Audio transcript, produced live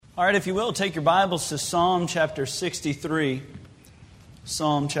All right, if you will, take your Bibles to Psalm chapter 63.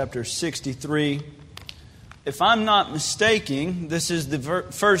 Psalm chapter 63. If I'm not mistaken, this is the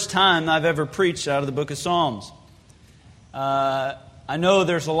first time I've ever preached out of the book of Psalms. I know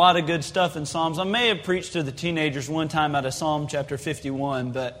there's a lot of good stuff in Psalms. I may have preached to the teenagers one time out of Psalm chapter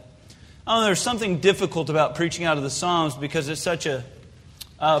 51, but I don't know, there's something difficult about preaching out of the Psalms because it's such a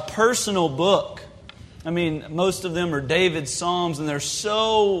personal book. I mean, most of them are David's Psalms, and they're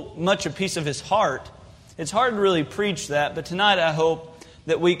so much a piece of his heart. It's hard to really preach that, but tonight I hope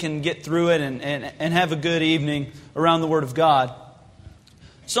that we can get through it and have a good evening around the Word of God.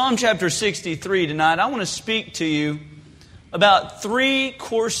 Psalm chapter 63 tonight, I want to speak to you about 3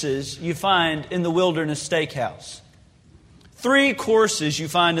 courses you find in the Wilderness Steakhouse. 3 courses you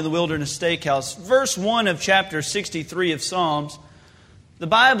find in the Wilderness Steakhouse. Verse 1 of chapter 63 of Psalms, the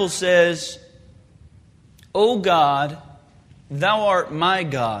Bible says, O God, Thou art my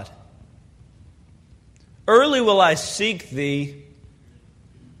God. Early will I seek Thee.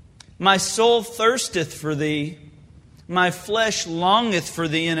 My soul thirsteth for Thee. My flesh longeth for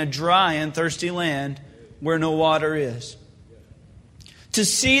Thee in a dry and thirsty land where no water is. To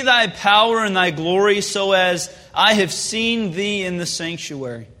see Thy power and Thy glory so as I have seen Thee in the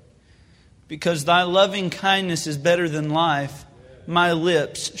sanctuary. Because Thy loving kindness is better than life, my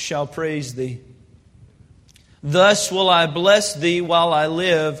lips shall praise Thee. Thus will I bless Thee while I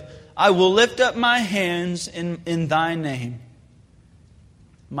live. I will lift up my hands in Thy name.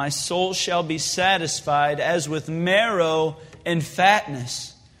 My soul shall be satisfied as with marrow and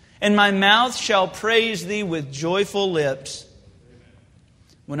fatness, and my mouth shall praise Thee with joyful lips.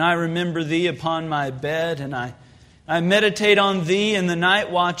 When I remember Thee upon my bed, and I meditate on Thee in the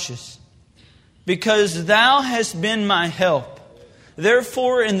night watches, because Thou hast been my help.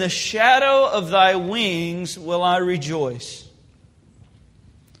 Therefore, in the shadow of Thy wings will I rejoice.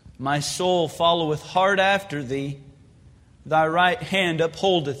 My soul followeth hard after Thee. Thy right hand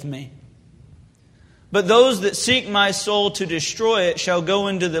upholdeth me. But those that seek my soul to destroy it shall go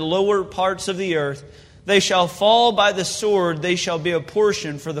into the lower parts of the earth. They shall fall by the sword. They shall be a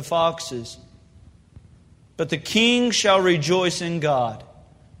portion for the foxes. But the king shall rejoice in God.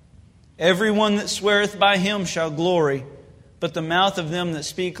 Everyone that sweareth by Him shall glory. But the mouth of them that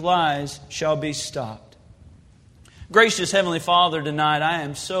speak lies shall be stopped. Gracious Heavenly Father, tonight I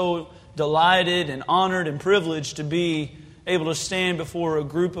am so delighted and honored and privileged to be able to stand before a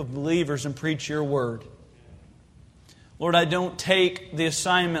group of believers and preach Your Word. Lord, I don't take the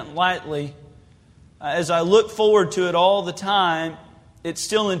assignment lightly. As I look forward to it all the time, it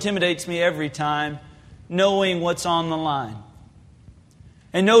still intimidates me every time, knowing what's on the line.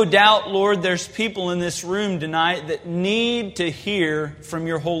 And no doubt, Lord, there's people in this room tonight that need to hear from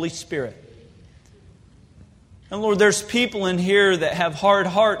Your Holy Spirit. And Lord, there's people in here that have hard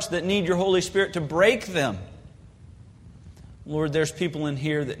hearts that need Your Holy Spirit to break them. Lord, there's people in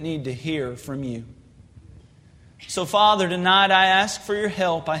here that need to hear from You. So, Father, tonight I ask for Your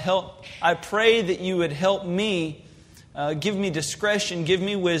help. I pray that You would help me, give me discretion, give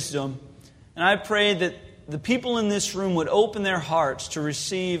me wisdom. And I pray that the people in this room would open their hearts to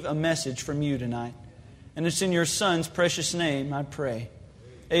receive a message from You tonight. And it's in Your Son's precious name I pray.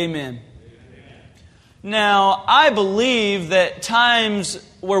 Amen. Now, I believe that times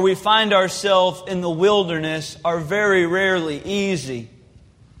where we find ourselves in the wilderness are very rarely easy.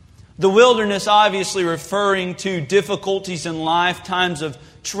 The wilderness obviously referring to difficulties in life, times of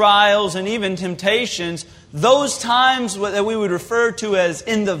trials and even temptations. Those times that we would refer to as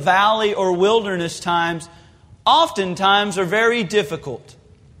in the valley or wilderness times oftentimes are very difficult.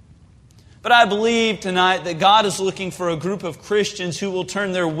 But I believe tonight that God is looking for a group of Christians who will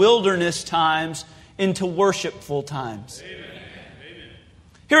turn their wilderness times into worshipful times. Amen.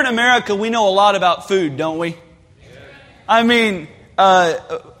 Here in America, we know a lot about food, don't we? I mean, I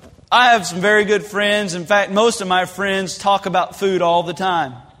have some very good friends. In fact, most of my friends talk about food all the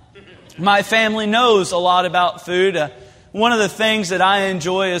time. My family knows a lot about food. One of the things that I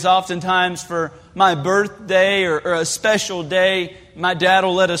enjoy is oftentimes for my birthday or a special day, my dad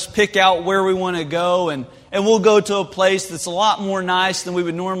will let us pick out where we want to go, and we'll go to a place that's a lot more nice than we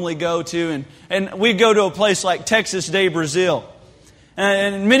would normally go to. And we go to a place like Texas de Brazil.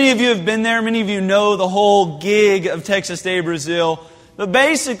 And many of you have been there. Many of you know the whole gig of Texas de Brazil. But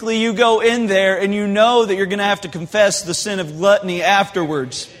basically, you go in there and you know that you're going to have to confess the sin of gluttony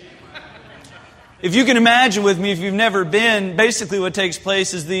afterwards. If you can imagine with me, if you've never been, basically what takes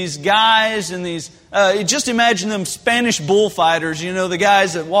place is these guys and these, just imagine them Spanish bullfighters, you know, the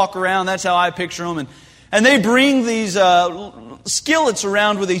guys that walk around, that's how I picture them. And they bring these skillets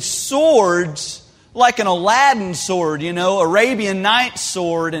around with these swords like an Aladdin sword, Arabian Nights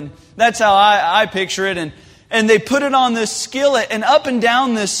sword. And that's how I picture it. And they put it on this skillet, and up and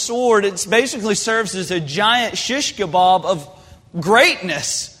down this sword, it basically serves as a giant shish kebab of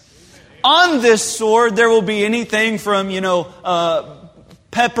greatness. On this sword, there will be anything from,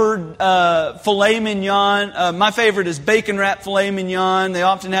 peppered filet mignon. My favorite is bacon wrapped filet mignon. They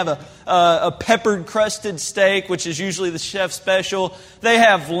often have a peppered crusted steak, which is usually the chef's special. They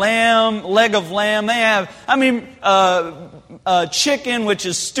have leg of lamb. They have, chicken, which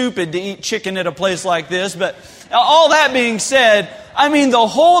is stupid to eat chicken at a place like this. But all that being said, the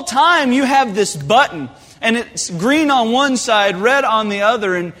whole time you have this button. And it's green on one side, red on the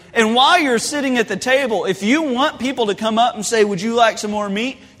other. And while you're sitting at the table, if you want people to come up and say, would you like some more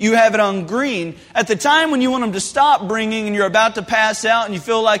meat? You have it on green. At the time when you want them to stop bringing and you're about to pass out and you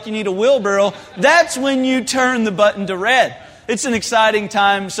feel like you need a wheelbarrow, that's when you turn the button to red. It's an exciting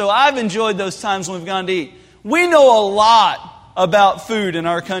time. So I've enjoyed those times when we've gone to eat. We know a lot about food in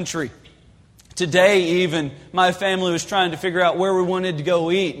our country. Today even, my family was trying to figure out where we wanted to go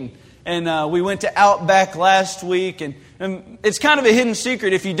eat. And we went to Outback last week, and it's kind of a hidden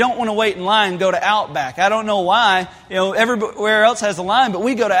secret. If you don't want to wait in line, go to Outback. I don't know why. Everywhere else has a line, but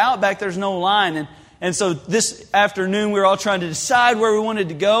we go to Outback, there's no line. And so this afternoon, we were all trying to decide where we wanted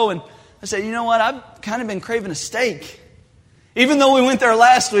to go. And I said, you know what? I've kind of been craving a steak. Even though we went there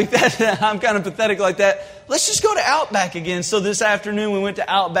last week, I'm kind of pathetic like that. Let's just go to Outback again. So this afternoon we went to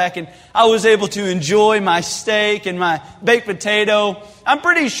Outback and I was able to enjoy my steak and my baked potato. I'm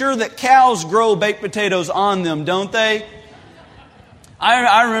pretty sure that cows grow baked potatoes on them, don't they?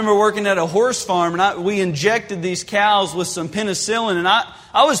 I remember working at a horse farm and we injected these cows with some penicillin, and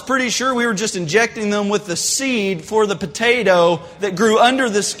I was pretty sure we were just injecting them with the seed for the potato that grew under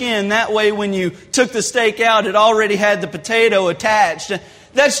the skin. That way when you took the steak out, it already had the potato attached.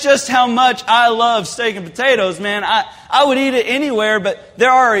 That's just how much I love steak and potatoes, man. I would eat it anywhere, but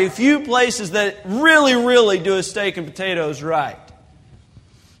there are a few places that really, really do a steak and potatoes right.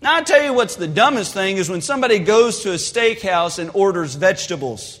 Now, I'll tell you what's the dumbest thing is when somebody goes to a steakhouse and orders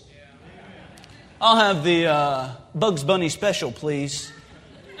vegetables. I'll have the Bugs Bunny special, please.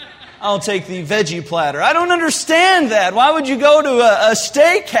 I'll take the veggie platter. I don't understand that. Why would you go to a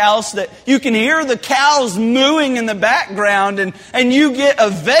steakhouse that you can hear the cows mooing in the background and you get a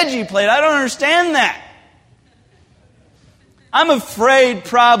veggie plate? I don't understand that. I'm afraid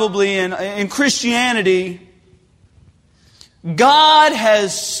probably in Christianity, God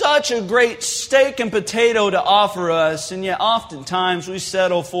has such a great steak and potato to offer us, and yet oftentimes we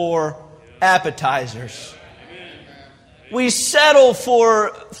settle for appetizers. We settle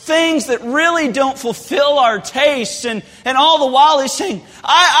for things that really don't fulfill our tastes, and all the while He's saying,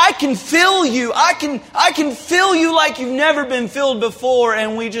 I can fill you. I can fill you like you've never been filled before.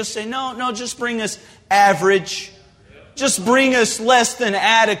 And we just say, no, just bring us average. Just bring us less than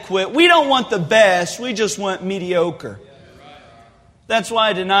adequate. We don't want the best. We just want mediocre. That's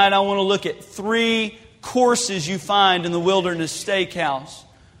why tonight I want to look at 3 courses you find in the Wilderness Steakhouse.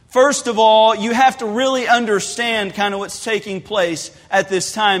 First of all, you have to really understand kind of what's taking place at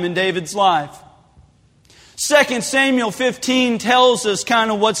this time in David's life. 2 Samuel 15 tells us kind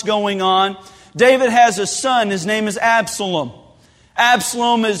of what's going on. David has a son. His name is Absalom.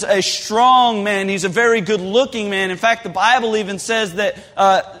 Absalom is a strong man. He's a very good-looking man. In fact, the Bible even says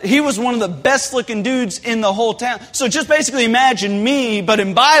that he was one of the best-looking dudes in the whole town. So just basically imagine me, but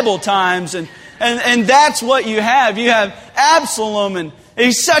in Bible times, and that's what you have. You have Absalom, and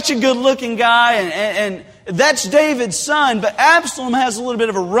he's such a good-looking guy, and that's David's son. But Absalom has a little bit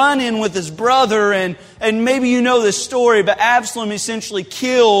of a run-in with his brother, and maybe you know this story, but Absalom essentially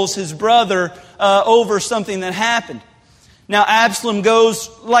kills his brother over something that happened. Now, Absalom goes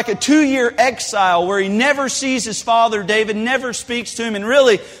like a 2-year exile where he never sees his father. David never speaks to him. And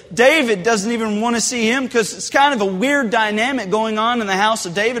really, David doesn't even want to see him because it's kind of a weird dynamic going on in the house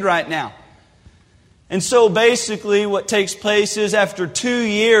of David right now. And so basically what takes place is after 2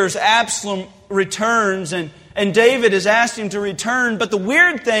 years, Absalom returns and David has asked him to return. But the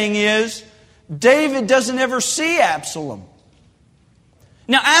weird thing is, David doesn't ever see Absalom.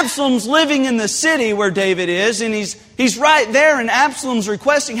 Now, Absalom's living in the city where David is, and he's right there, and Absalom's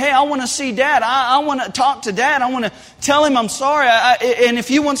requesting, hey, I want to see Dad. I want to talk to Dad. I want to tell him I'm sorry. And if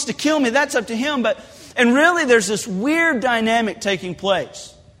he wants to kill me, that's up to him. And really, there's this weird dynamic taking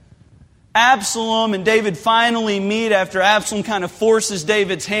place. Absalom and David finally meet after Absalom kind of forces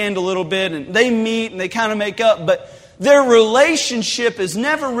David's hand a little bit, and they meet and they kind of make up, but their relationship is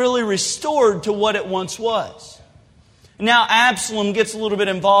never really restored to what it once was. Now Absalom gets a little bit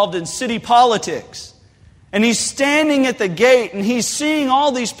involved in city politics. And he's standing at the gate and he's seeing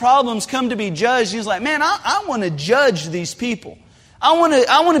all these problems come to be judged. He's like, man, I want to judge these people. I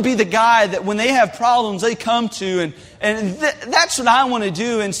want to be the guy that when they have problems, they come to. And that's what I want to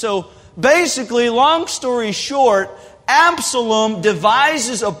do. And so basically, long story short, Absalom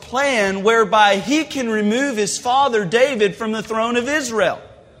devises a plan whereby he can remove his father David from the throne of Israel.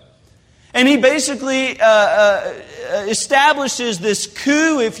 And he basically establishes this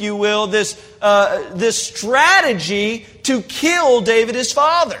coup, if you will, this strategy to kill David, his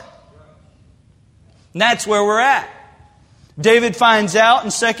father. And that's where we're at. David finds out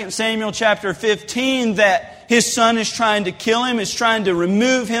in 2 Samuel chapter 15 that his son is trying to kill him, is trying to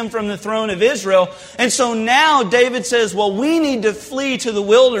remove him from the throne of Israel. And so now David says, well, we need to flee to the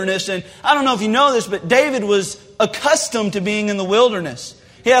wilderness. And I don't know if you know this, but David was accustomed to being in the wilderness.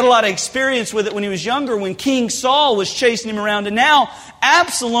 He had a lot of experience with it when he was younger, when King Saul was chasing him around. And now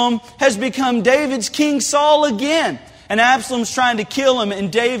Absalom has become David's King Saul again. And Absalom's trying to kill him,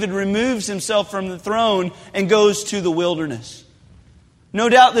 and David removes himself from the throne and goes to the wilderness. No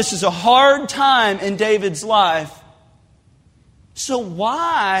doubt this is a hard time in David's life. So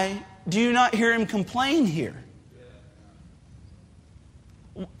why do you not hear him complain here?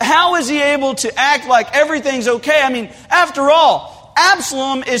 How is he able to act like everything's okay? I mean, after all,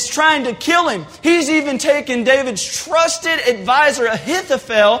 Absalom is trying to kill him. He's even taken David's trusted advisor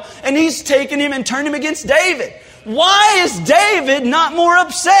Ahithophel, and he's taken him and turned him against David. Why is David not more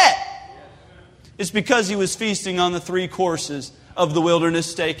upset? It's because he was feasting on the 3 courses of the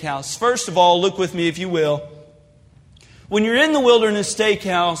Wilderness Steakhouse. First of all, look with me if you will. When you're in the Wilderness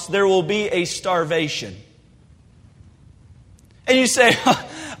Steakhouse, there will be a starvation. And you say,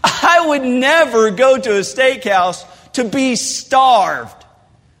 I would never go to a steakhouse to be starved.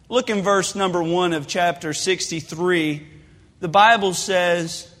 Look in verse number 1 of chapter 63. The Bible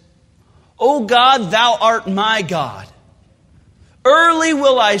says, O God, Thou art my God. Early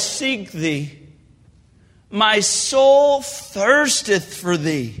will I seek Thee. My soul thirsteth for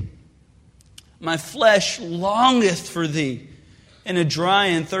Thee. My flesh longeth for Thee in a dry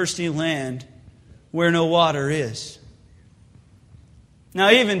and thirsty land where no water is. Now,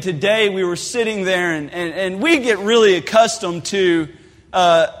 even today, we were sitting there, and we get really accustomed to,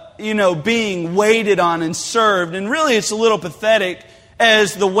 being waited on and served. And really, it's a little pathetic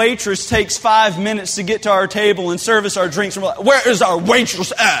as the waitress takes 5 minutes to get to our table and serve us our drinks. And we're like, where is our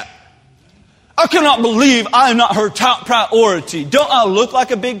waitress at? I cannot believe I am not her top priority. Don't I look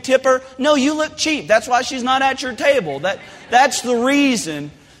like a big tipper? No, you look cheap. That's why she's not at your table. That's the reason.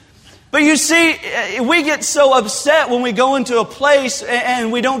 But you see, we get so upset when we go into a place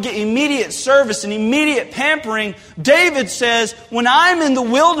and we don't get immediate service and immediate pampering. David says, when I'm in the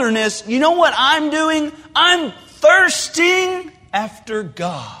wilderness, you know what I'm doing? I'm thirsting after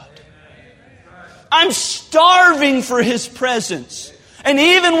God. I'm starving for His presence. And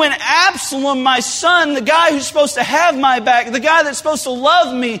even when Absalom, my son, the guy who's supposed to have my back, the guy that's supposed to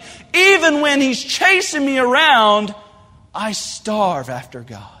love me, even when he's chasing me around, I starve after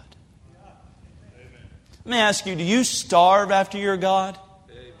God. Let me ask you, do you starve after your God?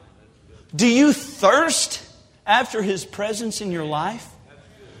 Do you thirst after His presence in your life?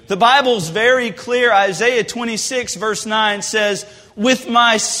 The Bible's very clear. Isaiah 26 verse 9 says, with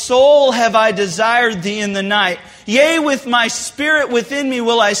my soul have I desired Thee in the night. Yea, with my spirit within me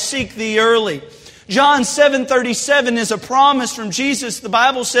will I seek Thee early. John 7:37 is a promise from Jesus. The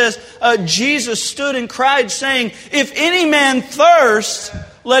Bible says, Jesus stood and cried saying, if any man thirst,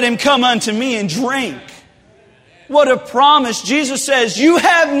 let him come unto me and drink. What a promise. Jesus says, you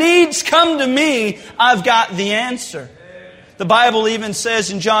have needs, come to me. I've got the answer. The Bible even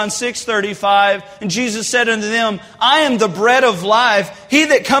says in John 6:35, and Jesus said unto them, I am the bread of life. He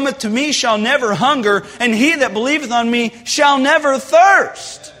that cometh to me shall never hunger, and he that believeth on me shall never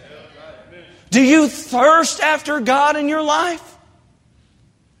thirst. Do you thirst after God in your life?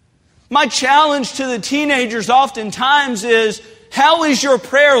 My challenge to the teenagers oftentimes is, how is your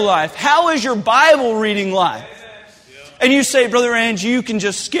prayer life? How is your Bible reading life? And you say, Brother Ange, you can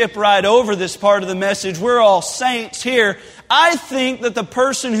just skip right over this part of the message. We're all saints here. I think that the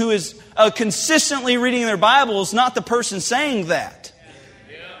person who is consistently reading their Bible is not the person saying that.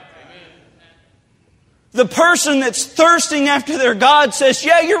 The person that's thirsting after their God says,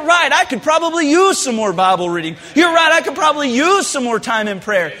 yeah, you're right. I could probably use some more Bible reading. You're right. I could probably use some more time in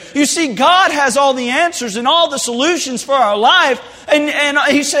prayer. You see, God has all the answers and all the solutions for our life. And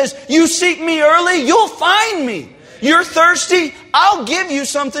He says, you seek me early, you'll find me. You're thirsty, I'll give you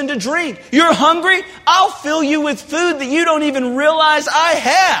something to drink. You're hungry, I'll fill you with food that you don't even realize I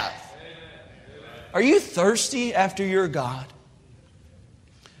have. Are you thirsty after your God?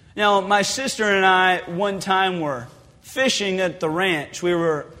 Now, my sister and I one time were fishing at the ranch. We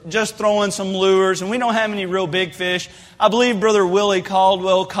were just throwing some lures, and we don't have any real big fish. I believe Brother Willie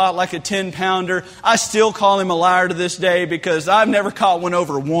Caldwell caught like a 10-pounder. I still call him a liar to this day because I've never caught one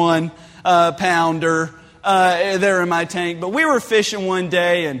over 1 pounder there in my tank. But we were fishing one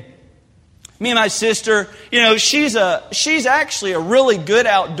day, and me and my sister, she's actually a really good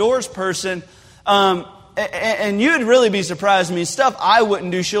outdoors person. And you'd really be surprised. I mean, stuff I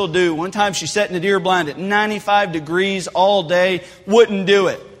wouldn't do, she'll do. One time she sat in a deer blind at 95 degrees all day, wouldn't do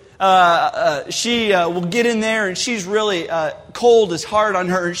it. She will get in there, and she's really cold is hard on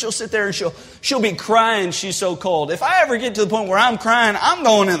her, and she'll sit there and she'll be crying. She's so cold. If I ever get to the point where I'm crying, I'm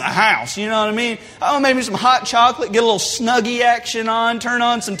going in the house. You know what I mean? I'll maybe some hot chocolate, get a little Snuggie action on, turn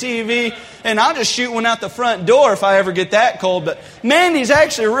on some TV, and I'll just shoot one out the front door if I ever get that cold. But Mandy's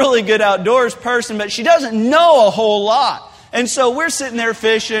actually a really good outdoors person, but she doesn't know a whole lot. And so we're sitting there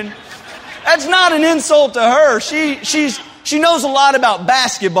fishing. That's not an insult to her. She knows a lot about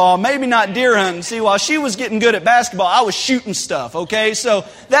basketball, maybe not deer hunting. See, while she was getting good at basketball, I was shooting stuff, okay? So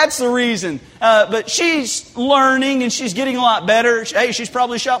that's the reason. But she's learning and she's getting a lot better. Hey, she's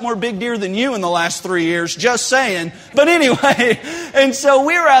probably shot more big deer than you in the last 3 years, just saying. But anyway, and so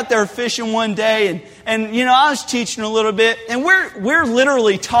we were out there fishing one day, and I was teaching a little bit, and we're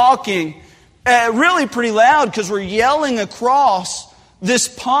literally talking really pretty loud because we're yelling across this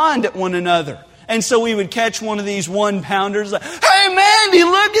pond at one another. And so we would catch one of these 1-pounders, like, hey, Mandy,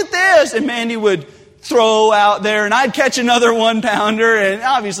 look at this. And Mandy would throw out there, and I'd catch another 1-pounder. And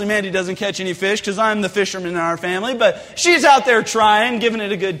obviously Mandy doesn't catch any fish because I'm the fisherman in our family. But she's out there trying, giving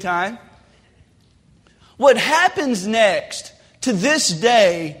it a good time. What happens next, to this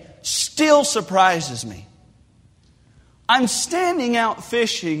day, still surprises me. I'm standing out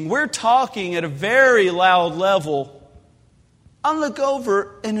fishing. We're talking at a very loud level. I look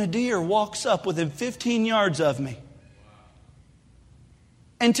over, and a deer walks up within 15 yards of me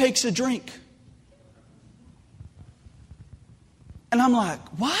and takes a drink. And I'm like,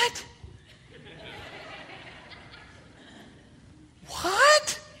 what?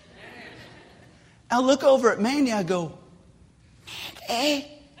 What? I look over at Mandy, I go, Mandy?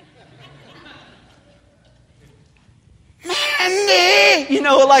 Mandy!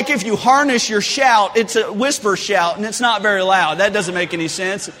 Like if you harness your shout, it's a whisper shout, and it's not very loud. That doesn't make any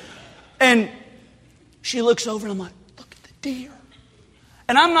sense. And she looks over, and I'm like, look at the deer.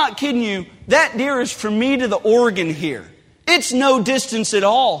 And I'm not kidding you. That deer is from me to the organ here. It's no distance at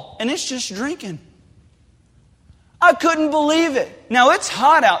all, and it's just drinking. I couldn't believe it. Now, it's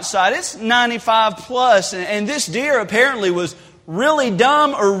hot outside. It's 95 plus, and this deer apparently was really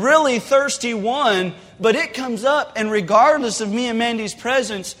dumb or really thirsty one, but it comes up and regardless of me and Mandy's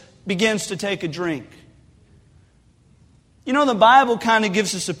presence, begins to take a drink. The Bible kind of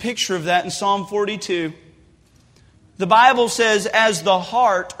gives us a picture of that in Psalm 42. The Bible says, as the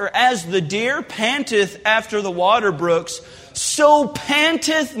hart or as the deer panteth after the water brooks, so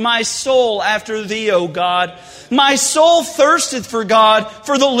panteth my soul after Thee, O God. My soul thirsteth for God,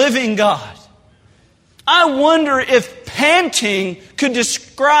 for the living God. I wonder if panting could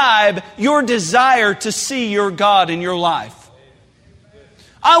describe your desire to see your God in your life.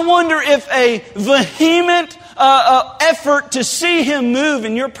 I wonder if a vehement effort to see Him move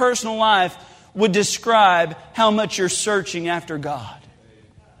in your personal life would describe how much you're searching after God.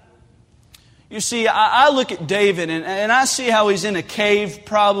 You see, I look at David and I see how he's in a cave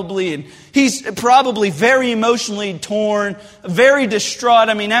probably, and he's probably very emotionally torn, very distraught.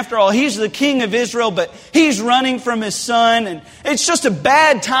 I mean, after all, he's the king of Israel, but he's running from his son, and it's just a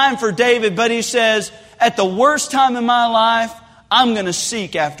bad time for David. But he says, at the worst time in my life, I'm going to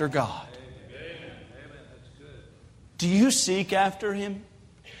seek after God. Do you seek after Him?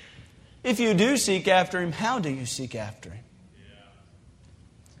 If you do seek after Him, how do you seek after Him?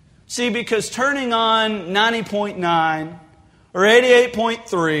 See, because turning on 90.9 or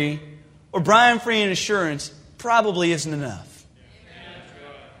 88.3 or Brian Free and Assurance probably isn't enough.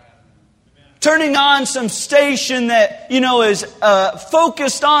 Turning on some station that, is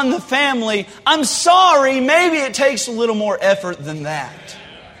focused on the family, I'm sorry, maybe it takes a little more effort than that.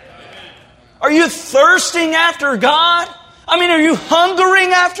 Are you thirsting after God? Are you hungering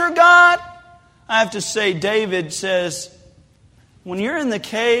after God? I have to say, David says, when you're in the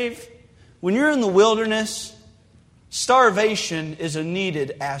cave, when you're in the wilderness, starvation is a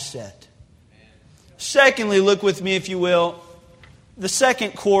needed asset. Secondly, look with me if you will. The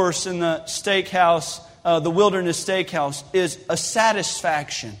second course in the steakhouse, the wilderness steakhouse, is a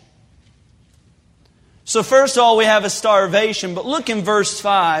satisfaction. So first of all, we have a starvation, but look in verse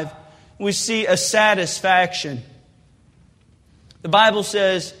 5, we see a satisfaction. The Bible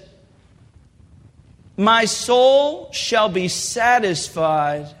says, My soul shall be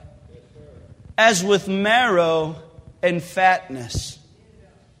satisfied as with marrow and fatness.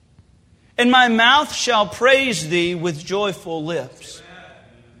 And my mouth shall praise Thee with joyful lips.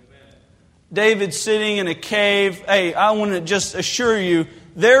 David's sitting in a cave. Hey, I want to just assure you,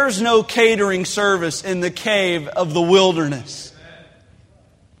 there's no catering service in the cave of the wilderness.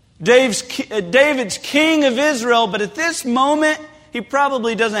 David's king of Israel, but at this moment, he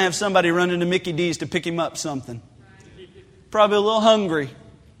probably doesn't have somebody running to Mickey D's to pick him up something. Probably a little hungry.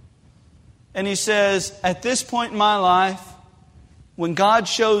 And he says, at this point in my life, when God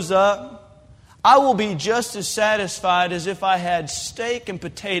shows up, I will be just as satisfied as if I had steak and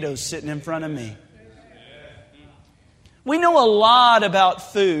potatoes sitting in front of me. We know a lot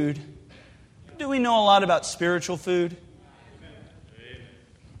about food. Do we know a lot about spiritual food?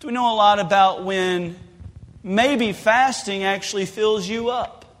 Do we know a lot about when maybe fasting actually fills you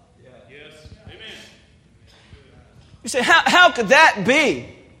up? You say, how could that be?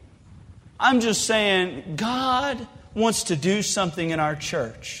 I'm just saying, God wants to do something in our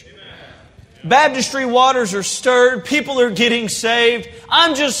church. Baptistry waters are stirred. People are getting saved.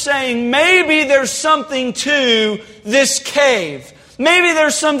 I'm just saying, maybe there's something to this cave. Maybe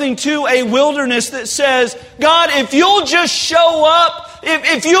there's something to a wilderness that says, God, if you'll just show up,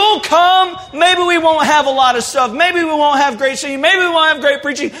 if you'll come, maybe we won't have a lot of stuff. Maybe we won't have great singing. Maybe we won't have great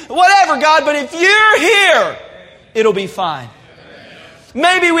preaching. Whatever, God, but if you're here, it'll be fine.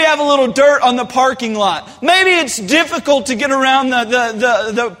 Maybe we have a little dirt on the parking lot. Maybe it's difficult to get around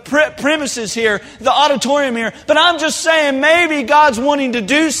the premises here, the auditorium here. But I'm just saying, maybe God's wanting to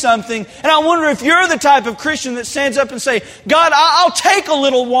do something. And I wonder if you're the type of Christian that stands up and say, God, I'll take a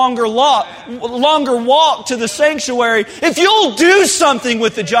little longer walk to the sanctuary if you'll do something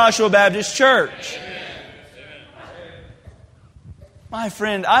with the Joshua Baptist Church. My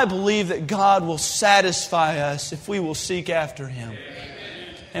friend, I believe that God will satisfy us if we will seek after Him.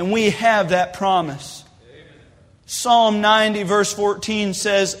 And we have that promise. Psalm 90 verse 14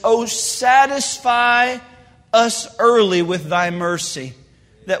 says, "O satisfy us early with Thy mercy,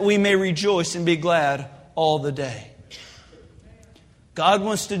 that we may rejoice and be glad all the day." God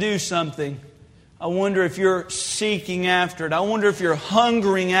wants to do something. I wonder if you're seeking after it. I wonder if you're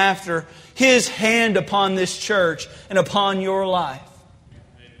hungering after His hand upon this church and upon your life.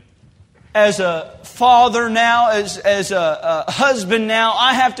 As a father now, as a husband now,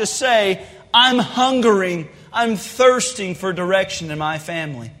 I have to say, I'm hungering, I'm thirsting for direction in my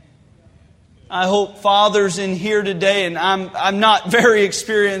family. I hope fathers in here today, and I'm not very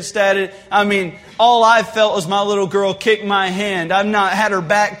experienced at it. I mean, all I felt was my little girl kick my hand. I've not had her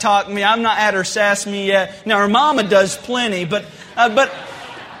back talk me. I've not had her sass me yet. Now her mama does plenty, but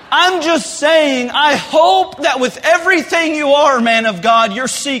I'm just saying, I hope that with everything you are, man of God, you're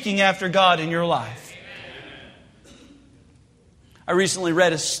seeking after God in your life. I recently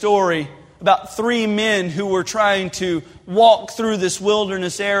read a story about 3 men who were trying to walk through this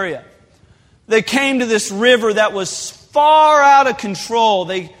wilderness area. They came to this river that was far out of control.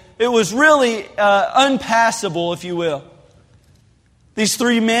 It was really unpassable, if you will. These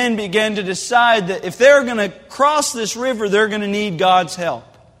 3 men began to decide that if they're going to cross this river, they're going to need God's help.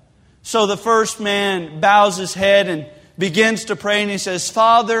 So the first man bows his head and begins to pray, and he says,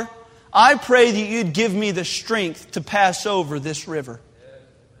 "Father, I pray that You'd give me the strength to pass over this river."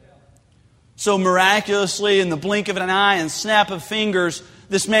 So miraculously, in the blink of an eye and snap of fingers,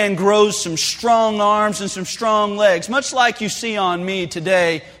 this man grows some strong arms and some strong legs, much like you see on me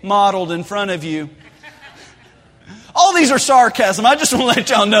today, modeled in front of you. All these are sarcasm. I just want to let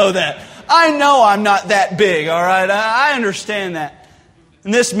y'all know that. I know I'm not that big, all right? I understand that.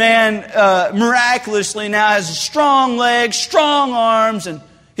 And this man miraculously now has strong legs, strong arms, and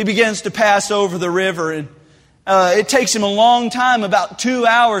he begins to pass over the river. And it takes him a long time, about 2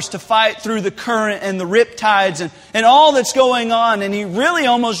 hours, to fight through the current and the rip tides and all that's going on. And he really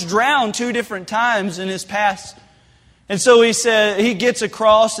almost drowned 2 different times in his pass. And so he gets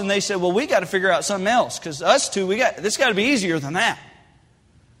across, and they said, "Well, we got to figure out something else, because us two, this got to be easier than that."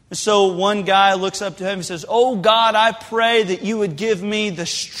 And so one guy looks up to him and says, "Oh God, I pray that You would give me the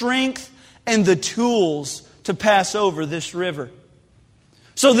strength and the tools to pass over this river."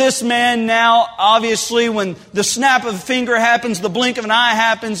 So this man now, obviously, when the snap of a finger happens, the blink of an eye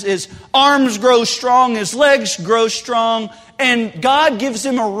happens, his arms grow strong, his legs grow strong, and God gives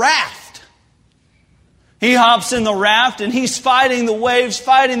him a raft. He hops in the raft and he's fighting the waves,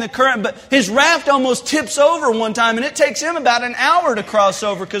 fighting the current, but his raft almost tips over one time, and it takes him about an hour to cross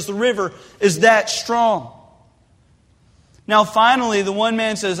over because the river is that strong. Now finally, the one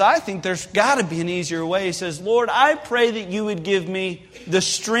man says, "I think there's got to be an easier way." He says, "Lord, I pray that You would give me the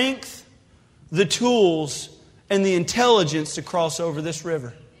strength, the tools and the intelligence to cross over this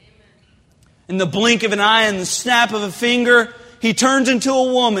river. In the blink of an eye and the snap of a finger, he turns into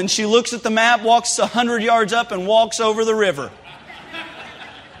a woman. She looks at the map, walks 100 yards up, and walks over the river.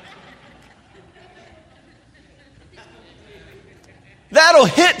 That'll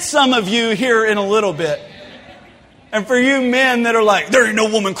hit some of you here in a little bit. And for you men that are like, there ain't no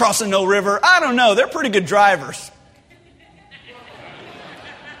woman crossing no river, I don't know. They're pretty good drivers.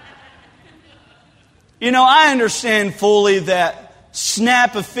 You know, I understand fully that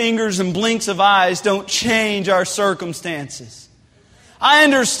snap of fingers and blinks of eyes don't change our circumstances. I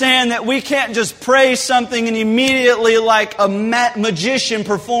understand that we can't just pray something and immediately, like a magician,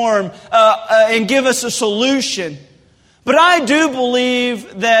 perform and give us a solution. But I do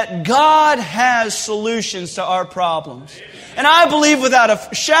believe that God has solutions to our problems. And I believe without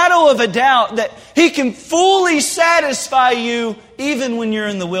a shadow of a doubt that He can fully satisfy you even when you're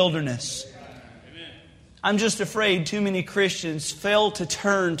in the wilderness. I'm just afraid too many Christians fail to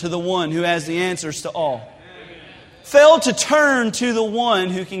turn to the one who has the answers to all. Fail to turn to the one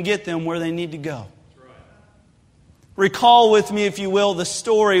who can get them where they need to go. Recall with me, if you will, the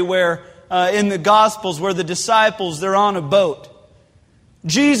story where in the Gospels where the disciples, they're on a boat.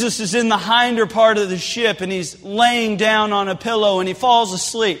 Jesus is in the hinder part of the ship and He's laying down on a pillow and He falls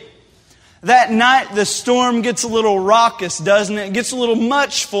asleep. That night the storm gets a little raucous, doesn't it? It gets a little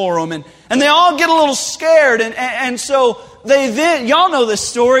much for them and they all get a little scared and so they then, y'all know this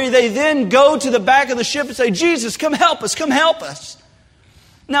story, they then go to the back of the ship and say, Jesus, come help us, come help us.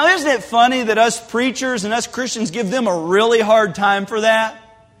 Now isn't it funny that us preachers and us Christians give them a really hard time for that?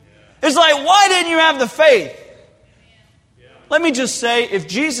 It's like, why didn't you have the faith? Let me just say, if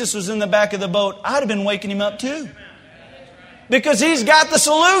Jesus was in the back of the boat, I'd have been waking Him up too. Because He's got the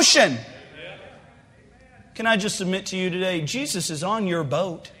solution. Can I just submit to you today, Jesus is on your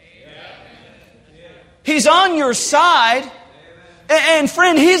boat. He's on your side. And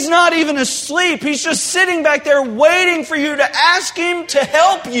friend, He's not even asleep. He's just sitting back there waiting for you to ask Him to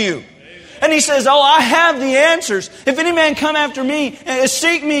help you. And He says, oh, I have the answers. If any man come after me,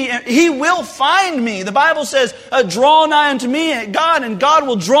 seek me, he will find me. The Bible says, draw nigh unto me, God, and God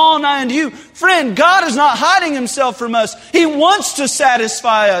will draw nigh unto you. Friend, God is not hiding Himself from us. He wants to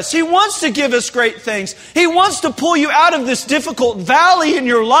satisfy us. He wants to give us great things. He wants to pull you out of this difficult valley in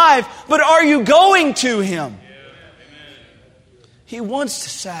your life. But are you going to Him? He wants to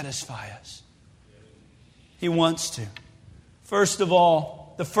satisfy us. He wants to. First of all,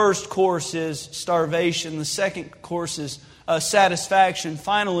 the first course is starvation. The second course is satisfaction.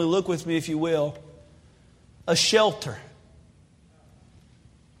 Finally, look with me if you will. A shelter.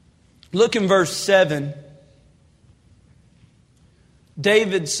 Look in verse 7.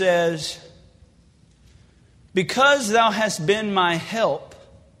 David says, because Thou hast been my help,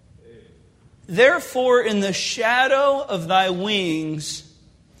 therefore in the shadow of Thy wings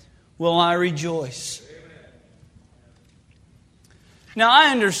will I rejoice. Now,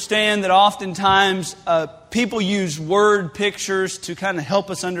 I understand that oftentimes people use word pictures to kind of help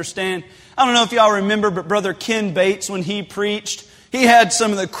us understand. I don't know if y'all remember, but Brother Ken Bates, when he preached, he had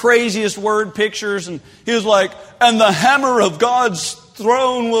some of the craziest word pictures. And he was like, and the hammer of God's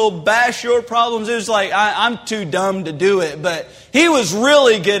throne will bash your problems. It was like, I'm too dumb to do it. But he was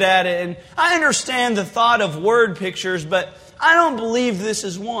really good at it. And I understand the thought of word pictures, but I don't believe this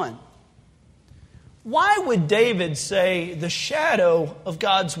is one. Why would David say the shadow of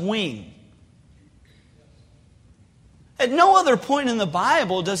God's wing? At no other point in the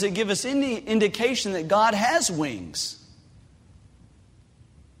Bible does it give us any indication that God has wings.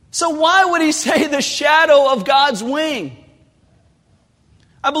 So why would he say the shadow of God's wing?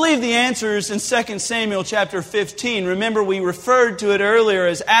 I believe the answer is in 2 Samuel chapter 15. Remember, we referred to it earlier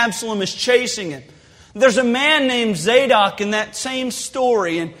as Absalom is chasing him. There's a man named Zadok in that same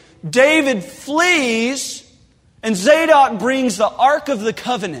story, and David flees, and Zadok brings the Ark of the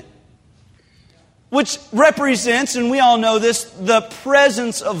Covenant, which represents, and we all know this, the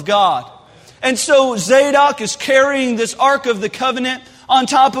presence of God. And so Zadok is carrying this Ark of the Covenant. On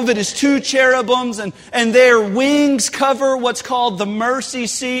top of it is two cherubims, and their wings cover what's called the mercy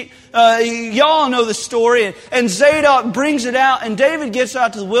seat. Y'all know the story. And Zadok brings it out, and David gets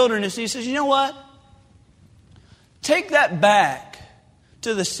out to the wilderness. He says, you know what? Take that back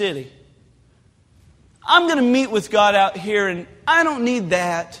to the city. I'm going to meet with God out here, and I don't need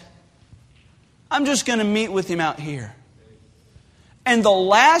that. I'm just going to meet with Him out here. And the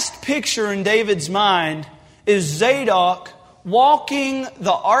last picture in David's mind is Zadok walking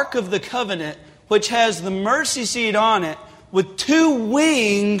the Ark of the Covenant, which has the mercy seat on it, with two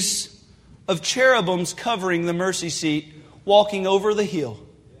wings of cherubims covering the mercy seat, walking over the hill.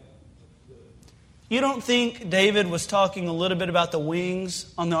 You don't think David was talking a little bit about the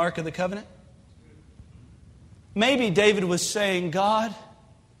wings on the Ark of the Covenant? Maybe David was saying, God,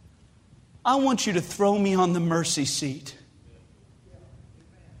 I want you to throw me on the mercy seat.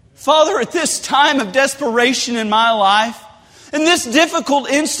 Father, at this time of desperation in my life, in this difficult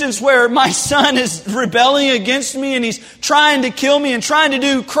instance where my son is rebelling against me and he's trying to kill me and trying to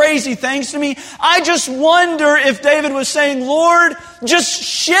do crazy things to me, I just wonder if David was saying, Lord, just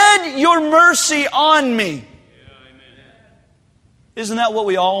shed your mercy on me. Isn't that what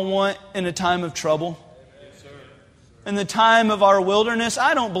we all want in a time of trouble? In the time of our wilderness,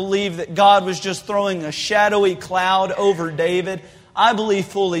 I don't believe that God was just throwing a shadowy cloud over David. I believe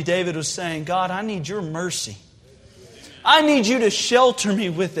fully David was saying, God, I need your mercy. I need you to shelter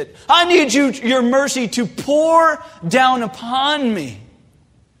me with it. I need your mercy to pour down upon me.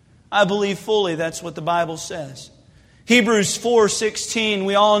 I believe fully that's what the Bible says. Hebrews 4:16,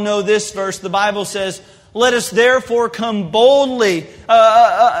 we all know this verse. The Bible says, let us therefore come boldly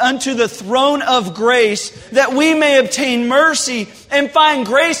unto the throne of grace, that we may obtain mercy and find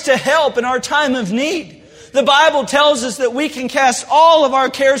grace to help in our time of need. The Bible tells us that we can cast all of our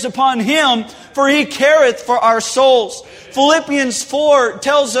cares upon Him, for He careth for our souls. Philippians 4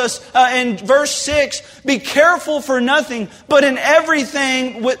 tells us in verse 6, be careful for nothing, but in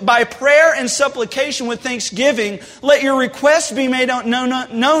everything by prayer and supplication with thanksgiving, let your requests be made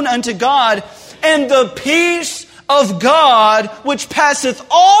known unto God, and the peace of God, which passeth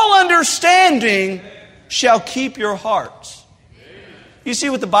all understanding, shall keep your hearts. You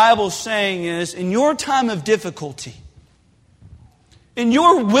see, what the Bible is saying is, in your time of difficulty, in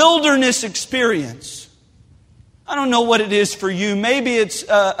your wilderness experience, I don't know what it is for you. Maybe it's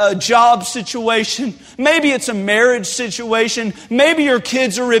a job situation. Maybe it's a marriage situation. Maybe your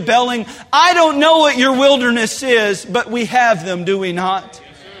kids are rebelling. I don't know what your wilderness is, but we have them, do we not?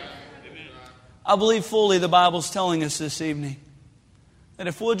 I believe fully the Bible's telling us this evening that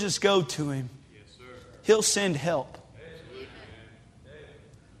if we'll just go to Him, He'll send help.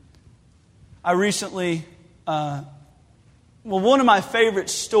 I recently, one of my favorite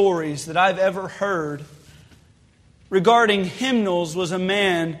stories that I've ever heard regarding hymnals was a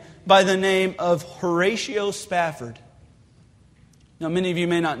man by the name of Horatio Spafford. Now, many of you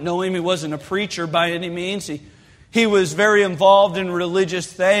may not know him. He wasn't a preacher by any means. He was very involved in religious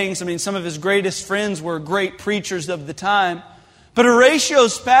things. I mean, some of his greatest friends were great preachers of the time. But Horatio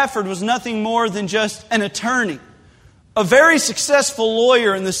Spafford was nothing more than just an attorney, a very successful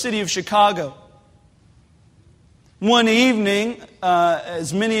lawyer in the city of Chicago. One evening,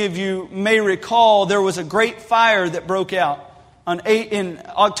 as many of you may recall, there was a great fire that broke out in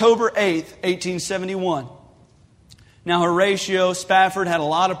October 8th, 1871. Now, Horatio Spafford had a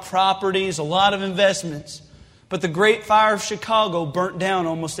lot of properties, a lot of investments, but the Great Fire of Chicago burnt down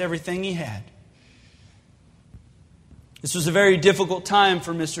almost everything he had. This was a very difficult time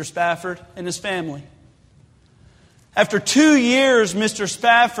for Mr. Spafford and his family. After 2 years, Mr.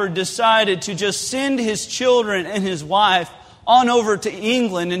 Spafford decided to just send his children and his wife on over to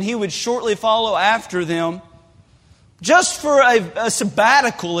England, and he would shortly follow after them, just for a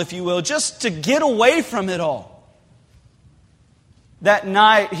sabbatical, if you will, just to get away from it all. That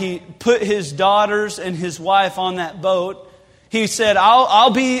night, he put his daughters and his wife on that boat. He said,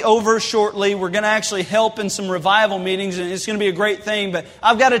 I'll be over shortly. We're going to actually help in some revival meetings, and it's going to be a great thing, but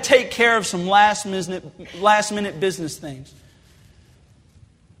I've got to take care of some last minute business things.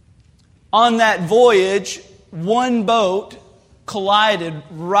 On that voyage, one boat collided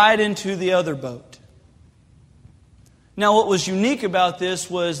right into the other boat. Now, what was unique about this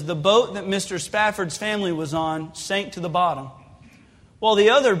was the boat that Mr. Spafford's family was on sank to the bottom, while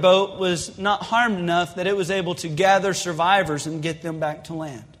the other boat was not harmed enough that it was able to gather survivors and get them back to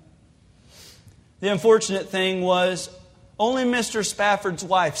land. The unfortunate thing was only Mr. Spafford's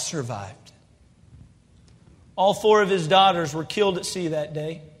wife survived. All 4 of his daughters were killed at sea that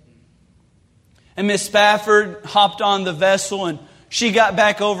day. And Miss Spafford hopped on the vessel and she got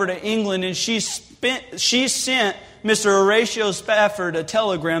back over to England, and she sent Mr. Horatio Spafford a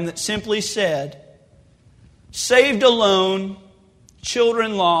telegram that simply said, "Saved alone,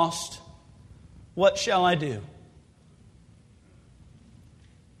 children lost, what shall I do?"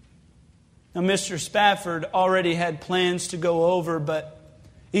 Now, Mr. Spafford already had plans to go over, but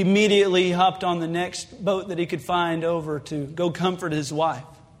immediately he hopped on the next boat that he could find over to go comfort his wife.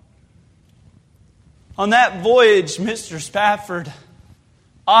 On that voyage, Mr. Spafford,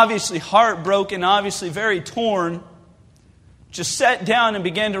 obviously heartbroken, obviously very torn, just sat down and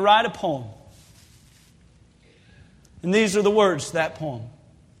began to write a poem. And these are the words to that poem.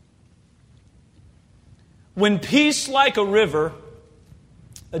 When peace like a river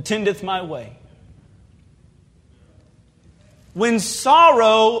attendeth my way, When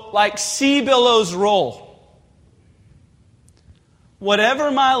sorrow like sea billows roll,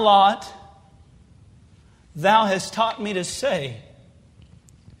 whatever my lot, Thou hast taught me to say,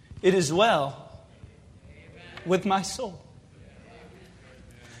 it is well with my soul.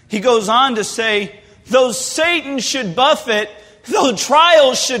 He goes on to say, though Satan should buffet, though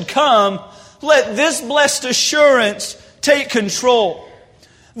trials should come, let this blessed assurance take control,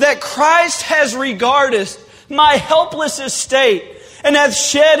 that Christ has regarded my helpless estate and hath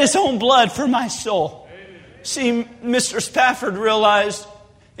shed His own blood for my soul. See, Mr. Spafford realized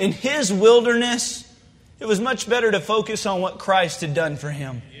in his wilderness, it was much better to focus on what Christ had done for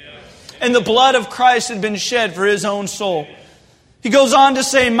him. And the blood of Christ had been shed for his own soul. He goes on to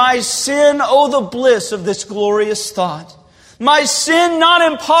say, my sin, oh the bliss of this glorious thought. My sin,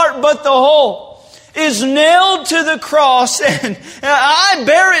 not in part but the whole, is nailed to the cross, and I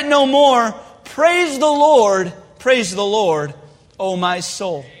bear it no more. Praise the Lord, O my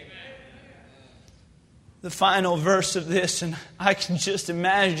soul. The final verse of this, and I can just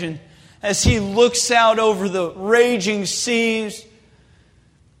imagine as he looks out over the raging seas,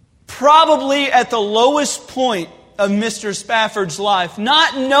 probably at the lowest point of Mr. Spafford's life,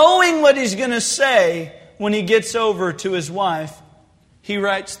 not knowing what he's going to say when he gets over to his wife, he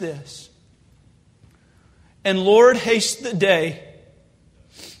writes this. And Lord, haste the day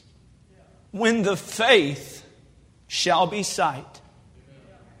when the faith shall be sight.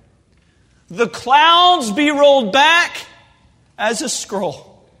 The clouds be rolled back as a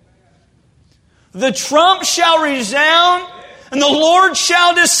scroll. The trump shall resound, and the Lord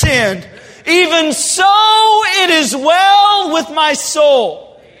shall descend. Even so it is well with my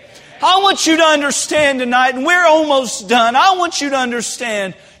soul. I want you to understand tonight, and we're almost done. I want you to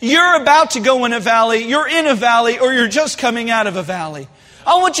understand, you're about to go in a valley, you're in a valley, or you're just coming out of a valley.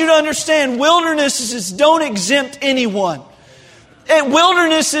 I want you to understand, wildernesses don't exempt anyone. And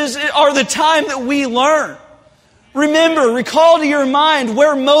wildernesses are the time that we learn. Recall to your mind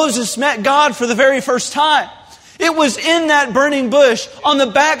where Moses met God for the very first time. It was in that burning bush on the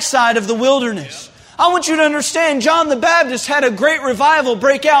backside of the wilderness. I want you to understand, John the Baptist had a great revival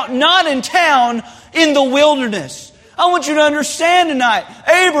break out, not in town, in the wilderness. I want you to understand tonight,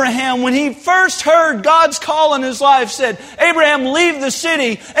 Abraham, when he first heard God's call in his life, said, Abraham, leave the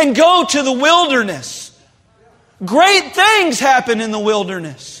city and go to the wilderness. Great things happen in the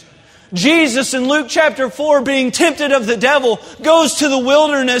wilderness. Jesus in Luke chapter 4, being tempted of the devil, goes to the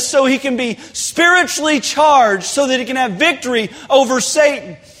wilderness so he can be spiritually charged, so that he can have victory over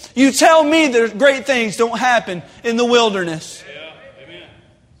Satan. You tell me that great things don't happen in the wilderness.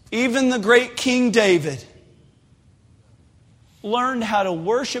 Even the great King David learned how to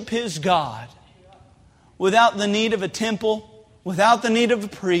worship his God without the need of a temple, without the need of a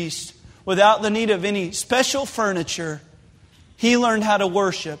priest, without the need of any special furniture. He learned how to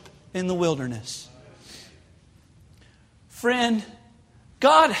worship in the wilderness. Friend,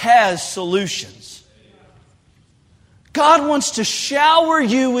 God has solutions. God wants to shower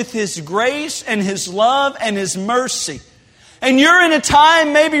you with His grace and His love and His mercy. And you're in a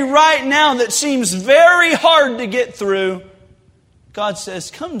time maybe right now that seems very hard to get through. God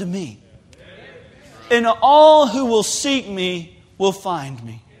says, come to me. And all who will seek me will find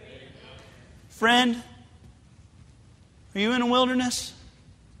me. Friend, are you in a wilderness?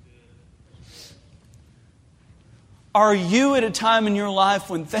 Are you at a time in your life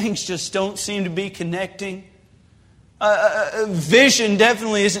when things just don't seem to be connecting? Vision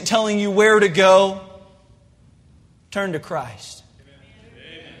definitely isn't telling you where to go. Turn to Christ.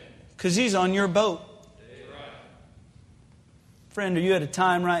 Because He's on your boat. Friend, are you at a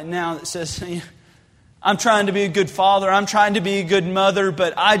time right now that says, I'm trying to be a good father, I'm trying to be a good mother,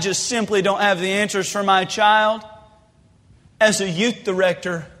 but I just simply don't have the answers for my child? As a youth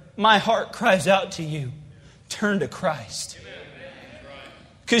director, my heart cries out to you. Turn to Christ.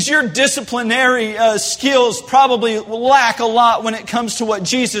 Because your disciplinary skills probably lack a lot when it comes to what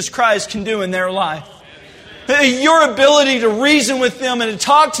Jesus Christ can do in their life. Your ability to reason with them and to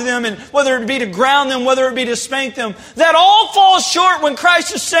talk to them, and whether it be to ground them, whether it be to spank them, that all falls short when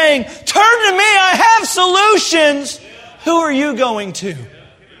Christ is saying, turn to me, I have solutions. Who are you going to?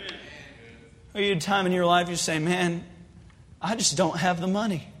 Are you at a time in your life you say, man, I just don't have the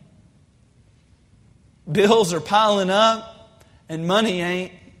money. Bills are piling up and money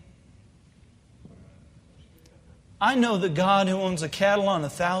ain't. I know the God who owns a cattle on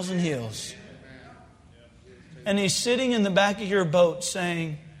 1,000 hills. And He's sitting in the back of your boat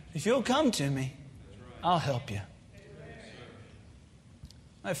saying, if you'll come to me, I'll help you.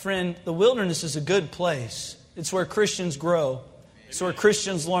 My friend, the wilderness is a good place. It's where Christians grow. It's where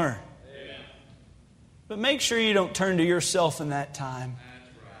Christians learn. But make sure you don't turn to yourself in that time.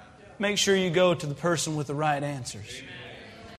 Make sure you go to the person with the right answers.